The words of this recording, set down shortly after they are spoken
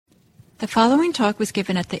The following talk was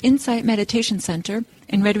given at the Insight Meditation Center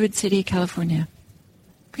in Redwood City, California.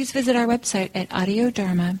 Please visit our website at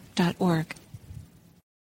audiodharma.org.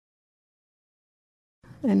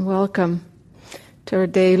 And welcome to our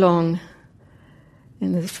day long.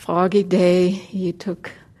 In this foggy day, you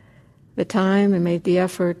took the time and made the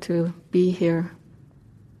effort to be here.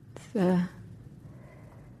 It's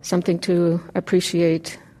something to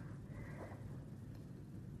appreciate.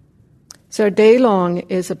 So our day long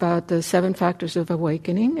is about the 7 factors of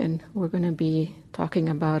awakening, and we're going to be talking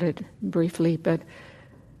about it briefly. But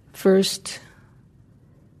first,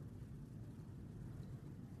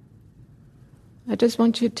 I just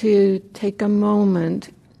want you to take a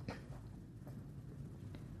moment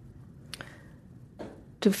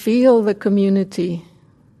to feel the community.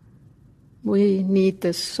 We need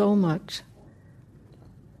this so much.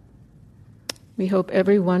 We hope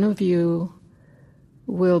every one of you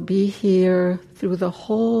will be here through the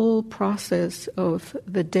whole process of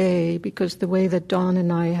the day, because the way that Dawn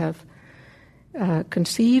and I have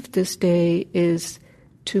conceived this day is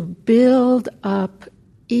to build up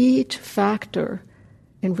each factor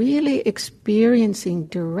and really experiencing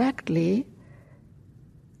directly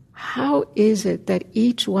how is it that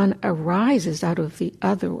each one arises out of the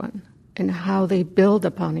other one and how they build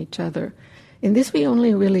upon each other. And this we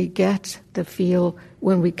only really get the feel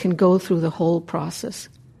when we can go through the whole process.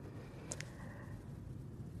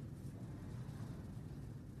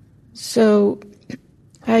 So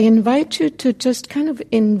I invite you to just kind of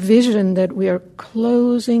envision that we are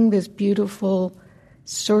closing this beautiful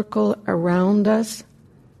circle around us,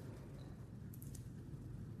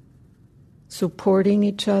 supporting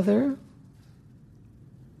each other,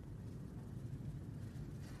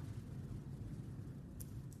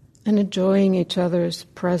 and enjoying each other's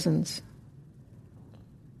presence.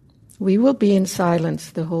 We will be in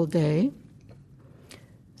silence the whole day,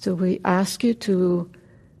 so we ask you to,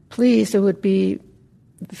 please, it would be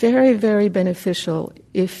very, very beneficial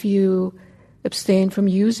if you abstain from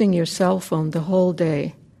using your cell phone the whole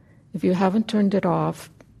day. If you haven't turned it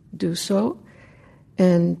off, do so.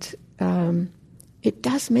 And it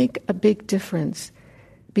does make a big difference.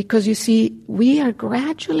 Because you see, we are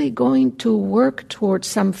gradually going to work towards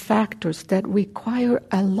some factors that require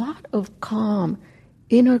a lot of calm,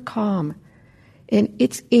 inner calm. And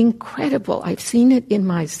it's incredible. I've seen it in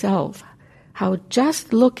myself, how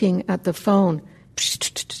just looking at the phone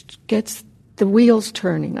gets the wheels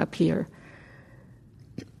turning up here.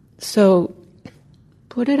 So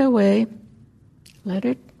put it away. Let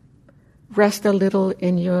it rest a little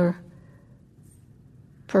in your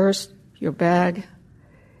purse, your bag,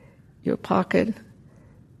 your pocket.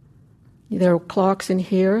 There are clocks in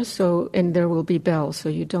here, and there will be bells, so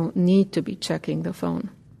you don't need to be checking the phone.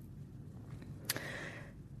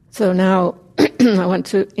 So now I want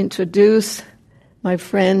to introduce my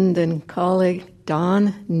friend and colleague,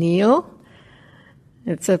 Dawn Neal.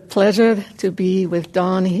 It's a pleasure to be with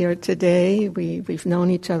Dawn here today. We've known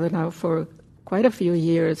each other now for quite a few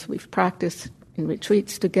years. We've practiced in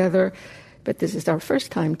retreats together, but this is our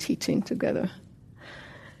first time teaching together.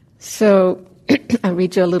 So I'll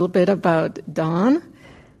read you a little bit about Dawn.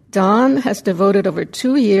 Dawn has devoted over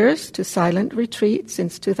 2 years to silent retreats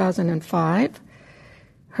since 2005.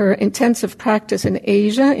 Her intensive practice in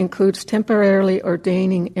Asia includes temporarily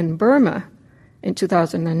ordaining in Burma in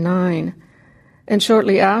 2009. And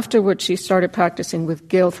shortly afterwards, she started practicing with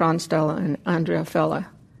Gil Fronsdal and Andrea Fella.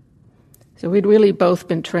 So we'd really both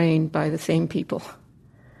been trained by the same people.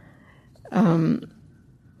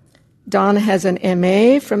 Dawn has an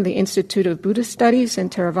MA from the Institute of Buddhist Studies and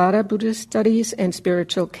Theravada Buddhist Studies and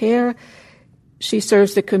Spiritual Care. She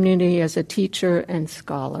serves the community as a teacher and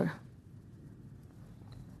scholar.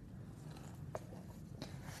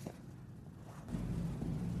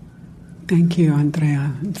 Thank you,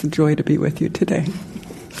 Andrea. It's a joy to be with you today.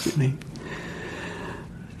 Really.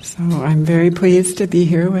 So I'm very pleased to be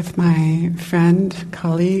here with my friend,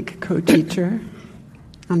 colleague, co-teacher,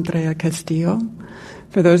 Andrea Castillo.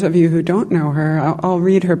 For those of you who don't know her, I'll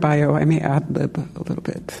read her bio. I may ad-lib a little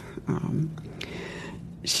bit.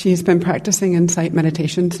 She's been practicing insight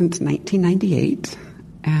meditation since 1998,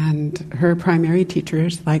 and her primary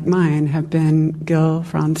teachers, like mine, have been Gil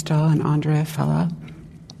Fronsdal and Andrea Fella.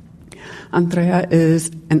 Andrea is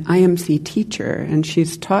an IMC teacher, and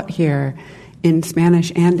she's taught here in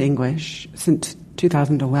Spanish and English since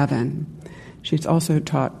 2011. She's also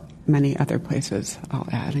taught many other places, I'll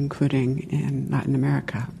add, including in Latin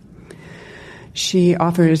America. She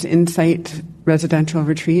offers insight residential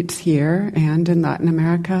retreats here and in Latin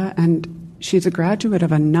America, and she's a graduate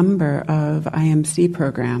of a number of IMC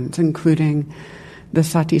programs, including the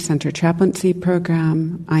Sati Center Chaplaincy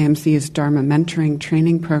Program, IMC's Dharma Mentoring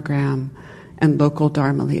Training Program, and local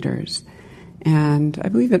Dharma leaders. And I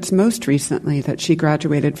believe it's most recently that she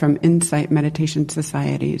graduated from Insight Meditation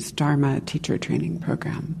Society's Dharma Teacher Training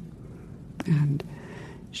Program. And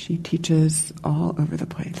she teaches all over the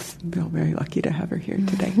place. I feel very lucky to have her here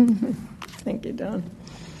today. Thank you, Dawn.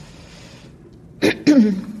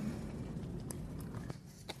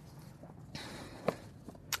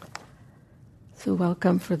 So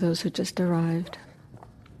welcome for those who just arrived.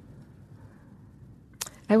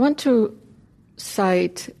 I want to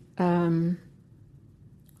cite from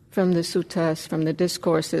the suttas, from the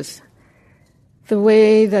discourses, the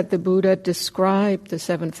way that the Buddha described the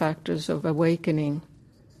 7 factors of awakening.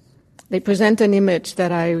 They present an image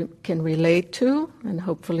that I can relate to, and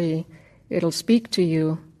hopefully it'll speak to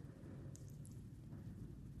you.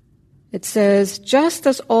 It says, just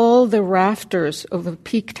as all the rafters of a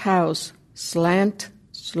peaked house slant,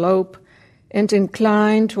 slope, and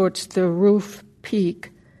incline towards the roof peak,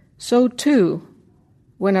 so too,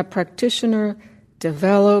 when a practitioner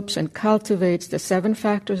develops and cultivates the 7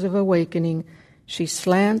 factors of awakening, she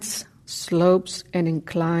slants, slopes, and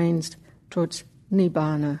inclines towards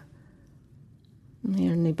Nibbana.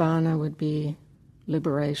 Here, Nibbana would be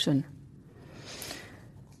liberation.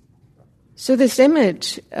 So this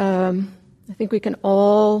image, I think we can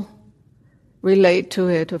all relate to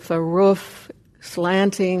it, of a roof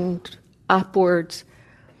slanting upwards.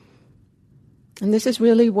 And this is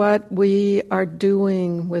really what we are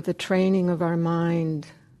doing with the training of our mind.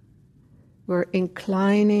 We're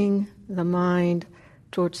inclining the mind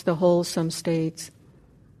towards the wholesome states.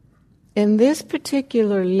 In this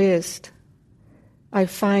particular list, I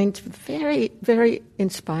find very, very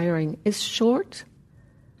inspiring. It's short,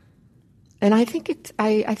 and I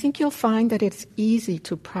think you'll find that it's easy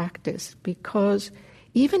to practice, because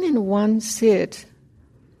even in one sit,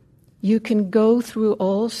 you can go through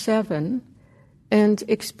all 7 and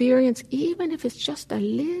experience, even if it's just a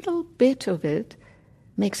little bit of it,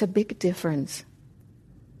 makes a big difference.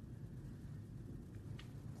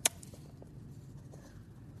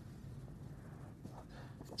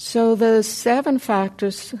 So the 7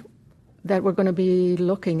 factors that we're going to be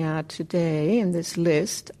looking at today in this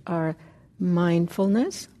list are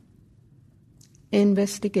mindfulness,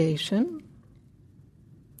 investigation,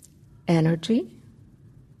 energy,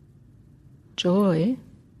 joy,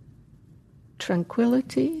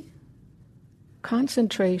 tranquility,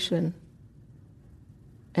 concentration,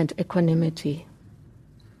 and equanimity.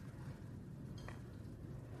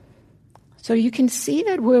 So you can see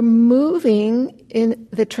that we're moving in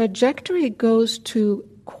the trajectory. Goes to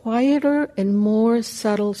quieter and more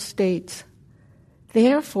subtle states.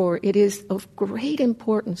 Therefore, it is of great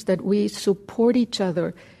importance that we support each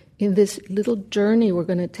other in this little journey we're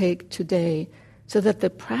going to take today, so that the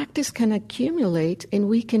practice can accumulate and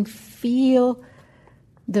we can feel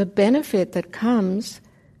the benefit that comes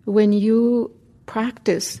when you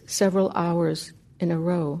practice several hours in a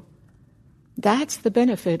row. That's the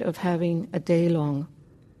benefit of having a day long.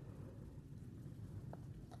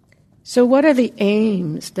 So what are the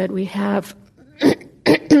aims that we have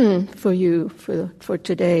for you for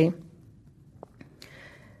today?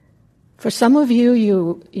 For some of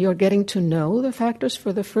you, you're getting to know the factors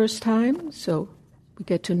for the first time, so we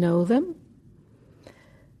get to know them.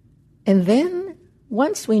 And then,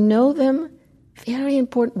 once we know them, very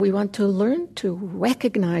important, we want to learn to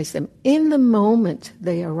recognize them in the moment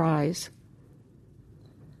they arise.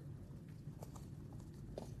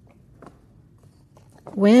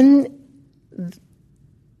 When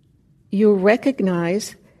you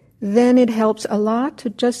recognize, then it helps a lot to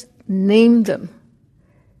just name them.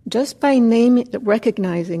 Just by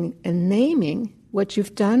recognizing and naming, what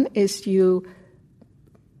you've done is you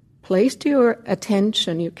placed your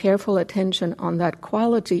attention, your careful attention on that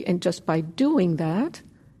quality, and just by doing that,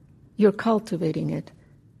 you're cultivating it.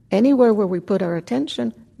 Anywhere where we put our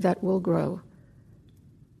attention, that will grow.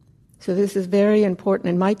 So this is very important.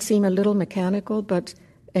 It might seem a little mechanical, but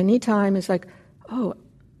anytime it's like, oh,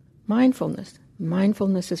 mindfulness.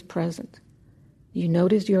 Mindfulness is present. You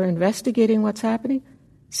notice you're investigating what's happening.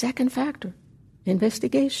 Second factor,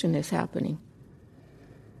 investigation is happening.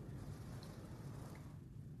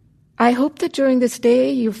 I hope that during this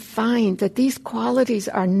day you find that these qualities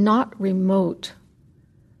are not remote.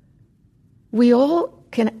 We've all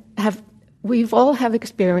have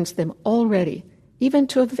experienced them already, even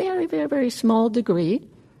to a very, very, very small degree,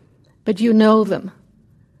 but you know them.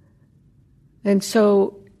 And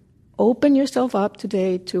so open yourself up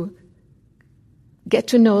today to get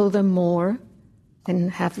to know them more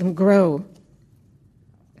and have them grow.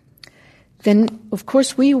 Then, of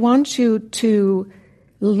course, we want you to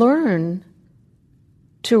learn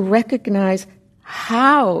to recognize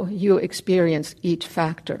how you experience each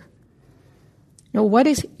factor. Now, what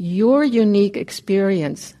is your unique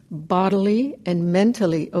experience, bodily and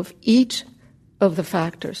mentally, of each of the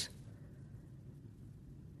factors?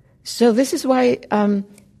 So this is why Dawn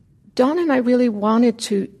and I really wanted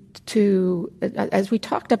to, as we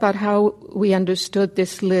talked about how we understood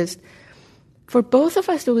this list, for both of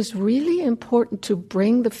us it was really important to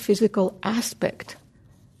bring the physical aspect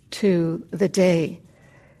to the day.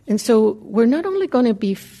 And so we're not only going to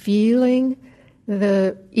be feeling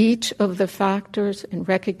each of the factors and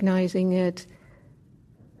recognizing it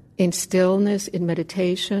in stillness, in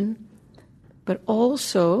meditation, but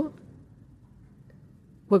also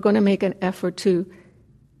we're going to make an effort to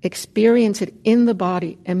experience it in the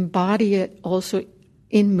body, embody it also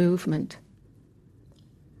in movement.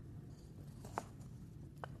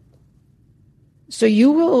 So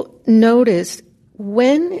you will notice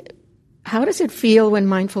how does it feel when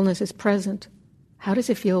mindfulness is present? How does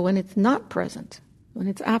it feel when it's not present, when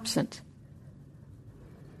it's absent?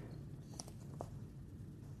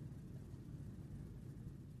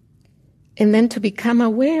 And then to become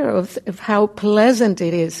aware of how pleasant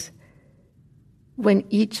it is when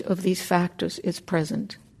each of these factors is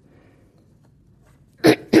present.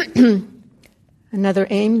 Another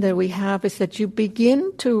aim that we have is that you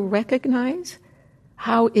begin to recognize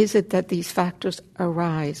how is it that these factors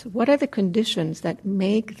arise? What are the conditions that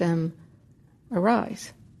make them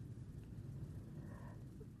arise?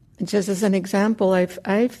 And just as an example,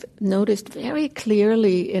 I've noticed very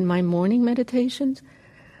clearly in my morning meditations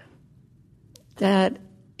that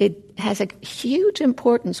it has a huge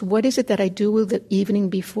importance. What is it that I do with the evening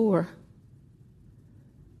before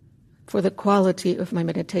for the quality of my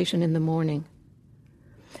meditation in the morning?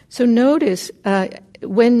 So notice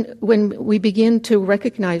when we begin to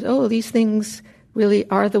recognize, these things really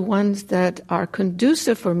are the ones that are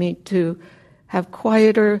conducive for me to have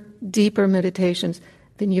quieter, deeper meditations,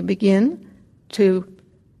 then you begin to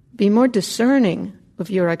be more discerning of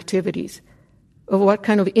your activities, of what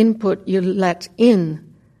kind of input you let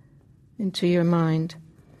into your mind.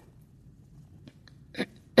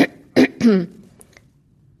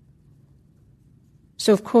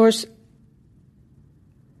 So, of course,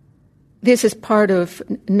 this is part of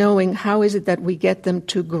knowing how is it that we get them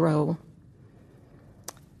to grow.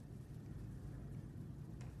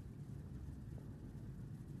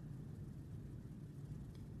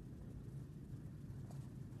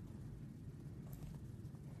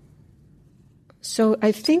 So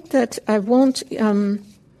I think that I won't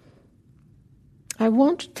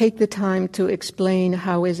take the time to explain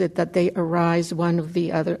how is it that they arise one of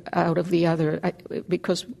the other out of the other,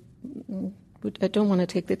 because I don't want to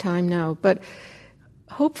take the time now. But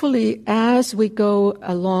hopefully, as we go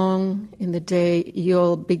along in the day,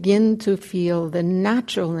 you'll begin to feel the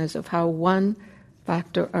naturalness of how one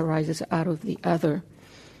factor arises out of the other.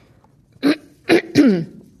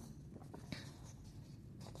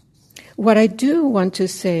 What I do want to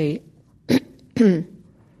say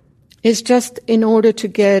is just in order to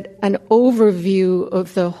get an overview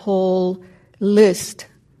of the whole list,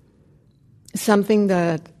 something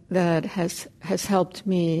that has helped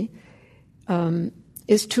me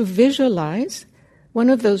is to visualize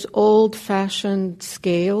one of those old-fashioned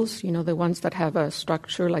scales, the ones that have a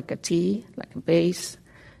structure like a T, like a base,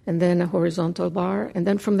 and then a horizontal bar. And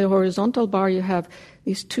then from the horizontal bar you have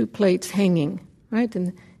these two plates hanging, right?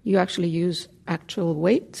 And you actually use actual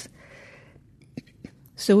weights.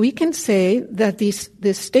 So we can say that this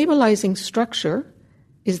stabilizing structure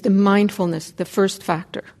is the mindfulness, the first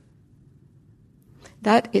factor.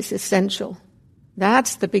 That is essential.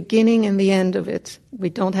 That's the beginning and the end of it. We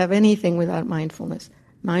don't have anything without mindfulness.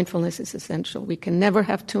 Mindfulness is essential. We can never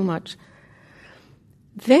have too much.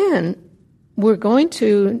 Then we're going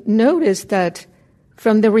to notice that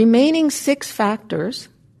from the remaining 6 factors,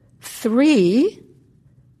 3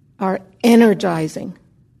 are energizing.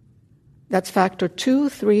 That's factor 2,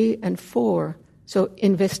 3, and 4. So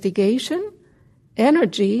investigation,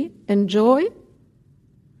 energy, and joy,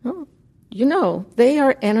 they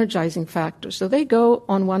are energizing factors. So they go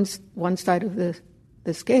on one side of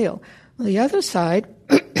the scale. On the other side,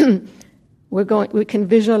 we can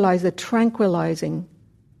visualize the tranquilizing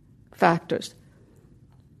factors.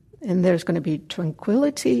 And there's going to be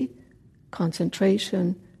tranquility,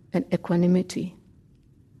 concentration, and equanimity.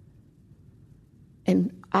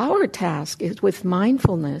 And our task is with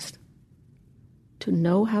mindfulness to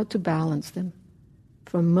know how to balance them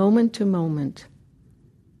from moment to moment.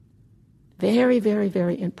 Very, very,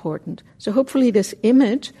 very important. So hopefully this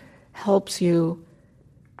image helps you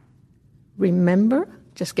remember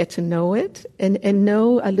just get to know it and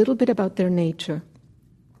know a little bit about their nature.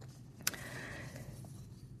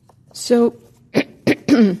 So,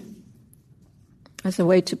 as a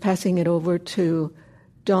way to passing it over to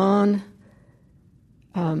Dawn,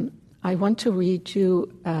 I want to read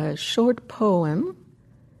you a short poem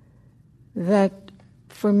that,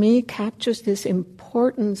 for me, captures this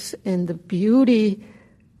importance and the beauty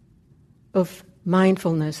of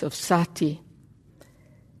mindfulness, of sati.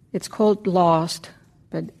 It's called Lost,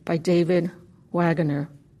 by David Wagoner.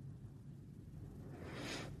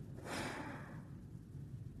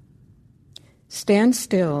 Stand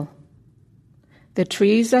still. The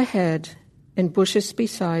trees ahead and bushes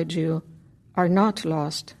beside you are not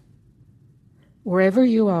lost. Wherever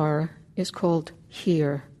you are is called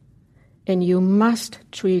here, and you must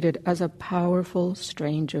treat it as a powerful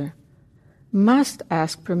stranger, must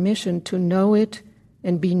ask permission to know it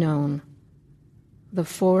and be known. The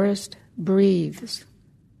forest breathes.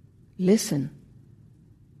 Listen.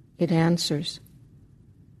 It answers.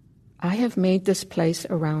 I have made this place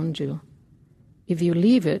around you. If you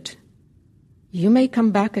leave it, you may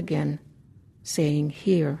come back again, saying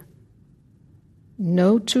here.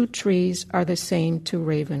 No two trees are the same to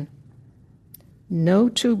raven. No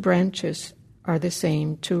two branches are the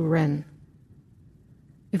same to wren.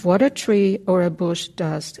 If what a tree or a bush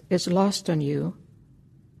does is lost on you,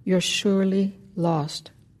 you're surely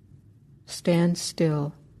lost. Stand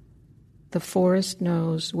still. The forest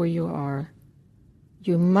knows where you are.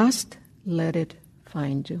 You must let it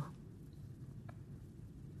find you.